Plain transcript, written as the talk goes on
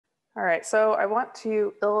All right, so I want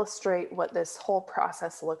to illustrate what this whole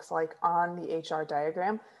process looks like on the HR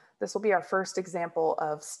diagram. This will be our first example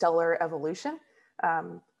of stellar evolution,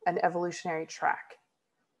 an evolutionary track.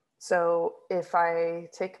 So if I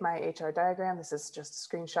take my HR diagram, this is just a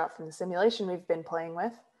screenshot from the simulation we've been playing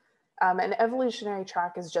with. An evolutionary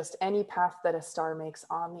track is just any path that a star makes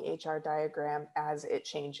on the HR diagram as it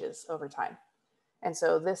changes over time. And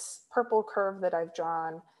so this purple curve that I've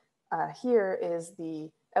drawn here is the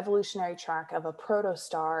evolutionary track of a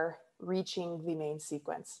protostar reaching the main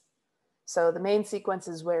sequence. So the main sequence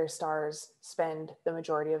is where stars spend the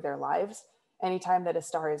majority of their lives. Anytime that a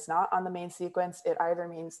star is not on the main sequence, it either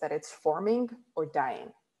means that it's forming or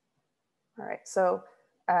dying. All right, so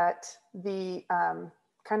at the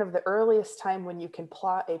kind of the earliest time when you can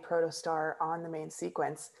plot a protostar on the main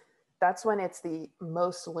sequence, that's when it's the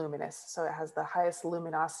most luminous. So it has the highest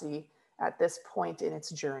luminosity at this point in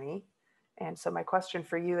its journey. And so my question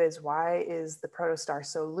for you is, why is the protostar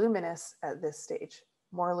so luminous at this stage?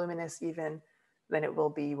 More luminous even than it will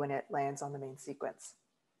be when it lands on the main sequence.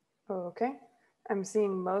 Okay, I'm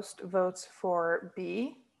seeing most votes for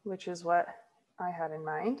B, which is what I had in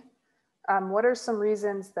mind. What are some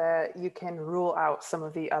reasons that you can rule out some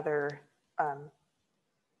of the other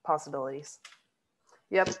possibilities?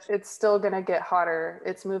 Yep, it's still going to get hotter.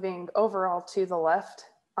 It's moving overall to the left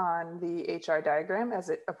on the HR diagram as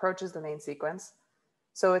it approaches the main sequence.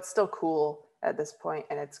 So it's still cool at this point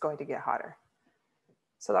and it's going to get hotter.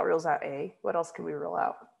 So that rules out A. What else can we rule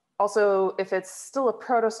out? Also, if it's still a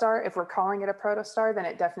protostar, if we're calling it a protostar, then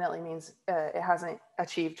it definitely means it hasn't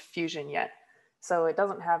achieved fusion yet. So it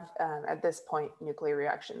doesn't have, at this point, nuclear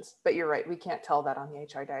reactions. But you're right, we can't tell that on the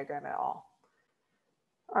HR diagram at all.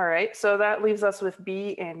 All right, so that leaves us with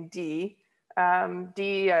B and D.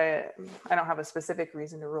 D, I don't have a specific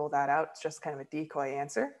reason to rule that out. It's just kind of a decoy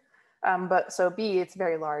answer. But so B, it's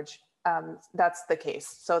very large. That's the case.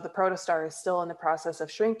 So the protostar is still in the process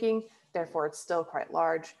of shrinking, therefore it's still quite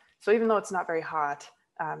large. So even though it's not very hot,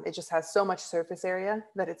 it just has so much surface area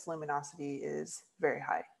that its luminosity is very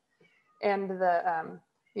high. And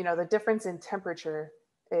the difference in temperature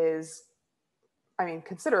is,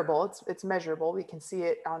 considerable. It's measurable. We can see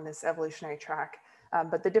it on this evolutionary track,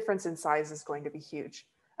 but the difference in size is going to be huge.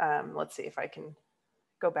 Let's see if I can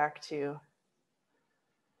go back to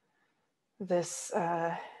this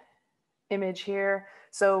image here.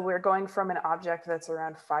 So we're going from an object that's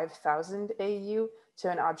around 5,000 AU to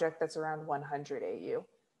an object that's around 100 AU.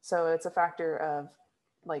 So it's a factor of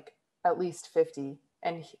like at least 50.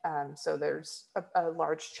 And so there's a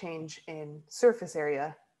large change in surface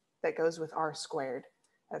area that goes with R squared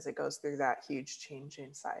as it goes through that huge change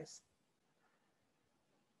in size.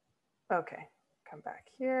 Okay, come back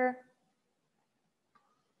here.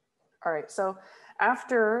 All right, so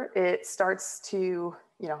after it starts to,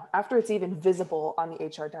 after it's even visible on the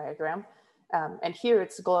HR diagram, and here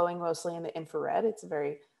it's glowing mostly in the infrared, it's a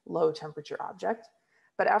very low temperature object.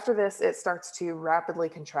 But after this, it starts to rapidly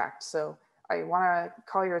contract. So I want to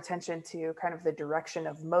call your attention to kind of the direction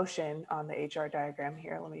of motion on the HR diagram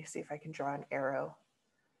here. Let me see if I can draw an arrow.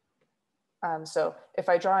 So if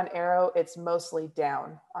I draw an arrow, it's mostly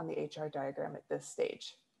down on the HR diagram at this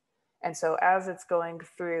stage. And so as it's going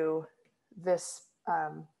through this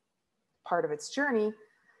part of its journey,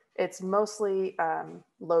 it's mostly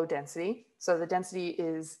low density. So the density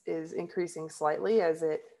is increasing slightly as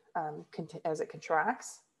it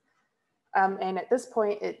contracts. And at this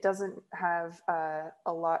point, it doesn't have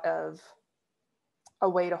a lot of a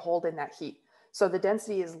way to hold in that heat. So the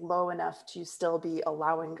density is low enough to still be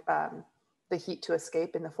allowing the heat to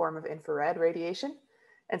escape in the form of infrared radiation.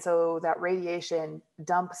 And so that radiation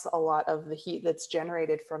dumps a lot of the heat that's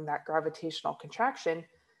generated from that gravitational contraction.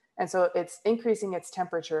 And so it's increasing its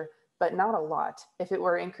temperature, but not a lot. If it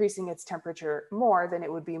were increasing its temperature more, then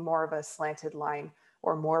it would be more of a slanted line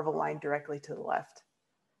or more of a line directly to the left.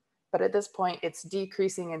 But at this point, it's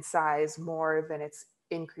decreasing in size more than it's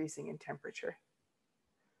increasing in temperature.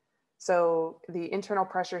 So the internal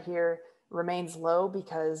pressure here remains low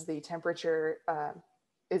because the temperature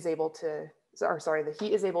is able to, the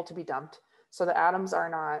heat is able to be dumped. So the atoms are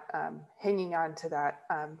not hanging on to that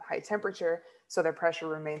high temperature, so their pressure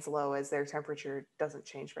remains low as their temperature doesn't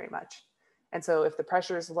change very much. And so if the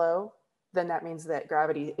pressure is low, then that means that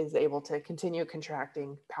gravity is able to continue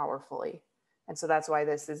contracting powerfully. And so that's why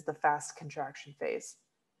this is the fast contraction phase.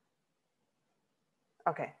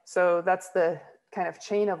 Okay, so that's the kind of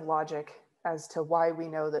chain of logic as to why we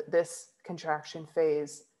know that this contraction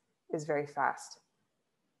phase is very fast.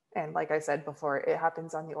 And like I said before, it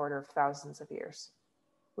happens on the order of thousands of years,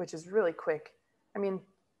 which is really quick. I mean,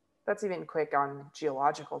 that's even quick on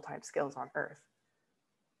geological timescales on Earth.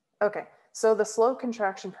 Okay, so the slow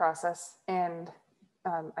contraction process, and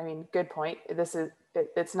I mean, good point.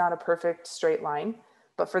 It's not a perfect straight line,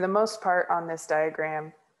 but for the most part on this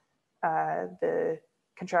diagram, the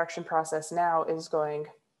contraction process now is going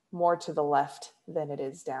more to the left than it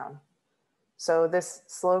is down. So this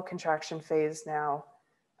slow contraction phase now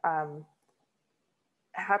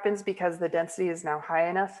happens because the density is now high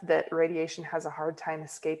enough that radiation has a hard time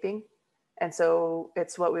escaping. And so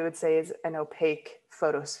it's what we would say is an opaque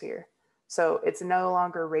photosphere. So it's no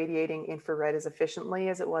longer radiating infrared as efficiently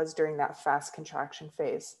as it was during that fast contraction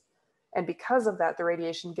phase. And because of that, the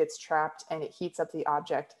radiation gets trapped and it heats up the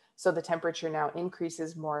object. So the temperature now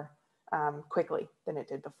increases more quickly than it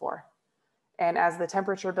did before. And as the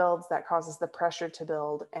temperature builds, that causes the pressure to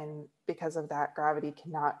build. And because of that, gravity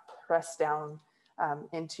cannot press down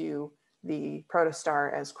into the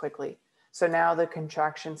protostar as quickly. So now the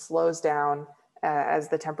contraction slows down as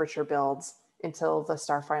the temperature builds until the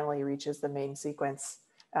star finally reaches the main sequence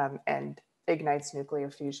and ignites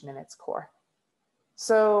nuclear fusion in its core.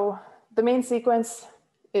 So the main sequence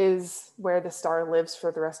is where the star lives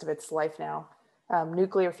for the rest of its life now.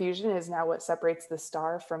 Nuclear fusion is now what separates the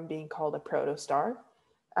star from being called a protostar.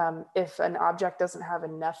 If an object doesn't have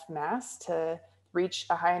enough mass to reach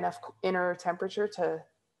a high enough inner temperature to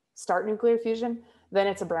start nuclear fusion, then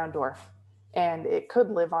it's a brown dwarf. And it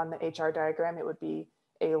could live on the HR diagram. It would be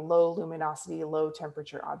a low luminosity, low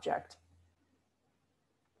temperature object.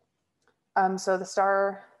 So the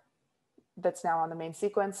star that's now on the main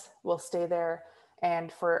sequence will stay there.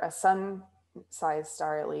 And for a sun-sized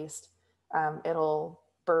star at least, it'll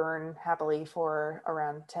burn happily for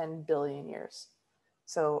around 10 billion years.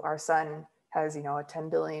 So our sun has, a 10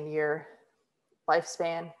 billion year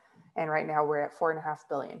lifespan. And right now we're at 4.5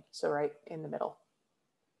 billion. So right in the middle.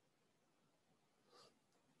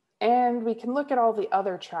 And we can look at all the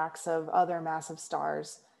other tracks of other massive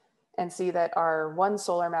stars and see that our one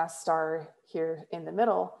solar mass star here in the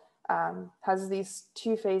middle has these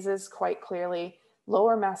two phases quite clearly.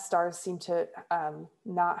 Lower mass stars seem to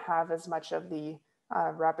not have as much of the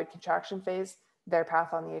rapid contraction phase. Their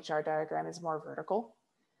path on the HR diagram is more vertical.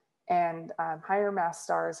 And higher mass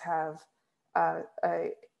stars have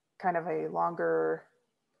a kind of a longer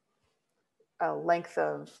length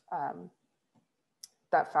of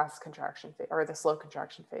that fast contraction phase, or the slow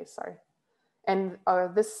contraction phase, sorry. And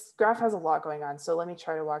this graph has a lot going on, so let me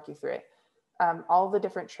try to walk you through it. All the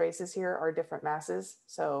different traces here are different masses.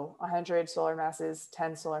 So 100 solar masses,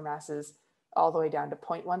 10 solar masses, all the way down to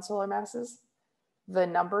 0.1 solar masses. The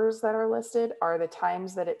numbers that are listed are the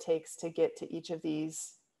times that it takes to get to each of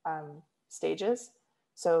these stages.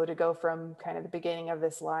 So to go from kind of the beginning of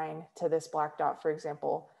this line to this black dot, for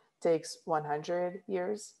example, takes 100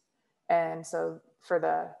 years. And so for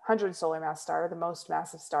the 100 solar mass star, the most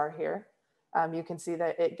massive star here, you can see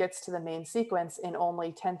that it gets to the main sequence in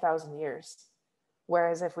only 10,000 years.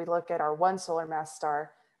 Whereas if we look at our one solar mass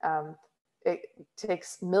star, it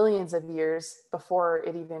takes millions of years before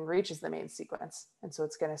it even reaches the main sequence. And so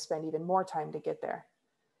it's going to spend even more time to get there.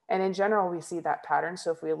 And in general, we see that pattern.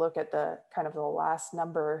 So if we look at the kind of the last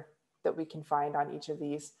number that we can find on each of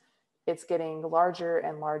these, it's getting larger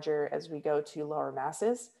and larger as we go to lower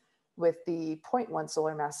masses, with the 0.1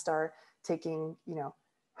 solar mass star taking,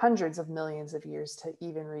 hundreds of millions of years to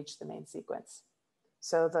even reach the main sequence.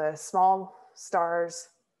 So the small stars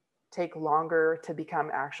take longer to become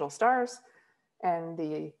actual stars, and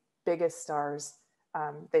the biggest stars,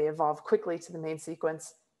 they evolve quickly to the main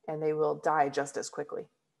sequence, and they will die just as quickly.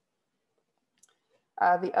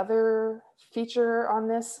 The other feature on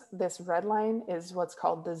this red line is what's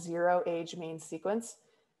called the zero age main sequence.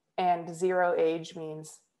 And zero age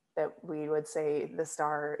means that we would say the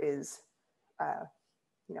star is,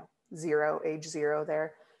 age zero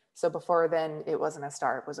there. So before then, it wasn't a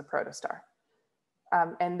star, it was a protostar.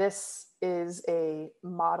 And this is a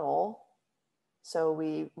model. So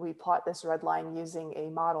we plot this red line using a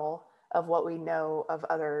model of what we know of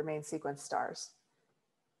other main sequence stars.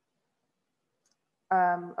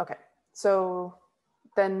 Okay, so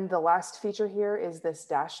then the last feature here is this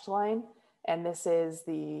dashed line. And this is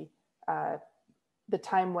the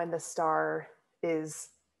time when the star is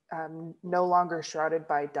no longer shrouded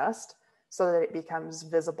by dust, so that it becomes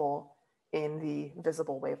visible in the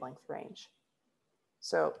visible wavelength range.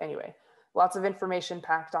 So anyway, lots of information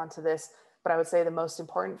packed onto this, but I would say the most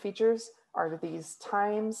important features are these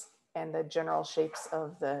times and the general shapes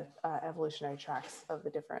of the evolutionary tracks of the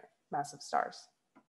different massive stars.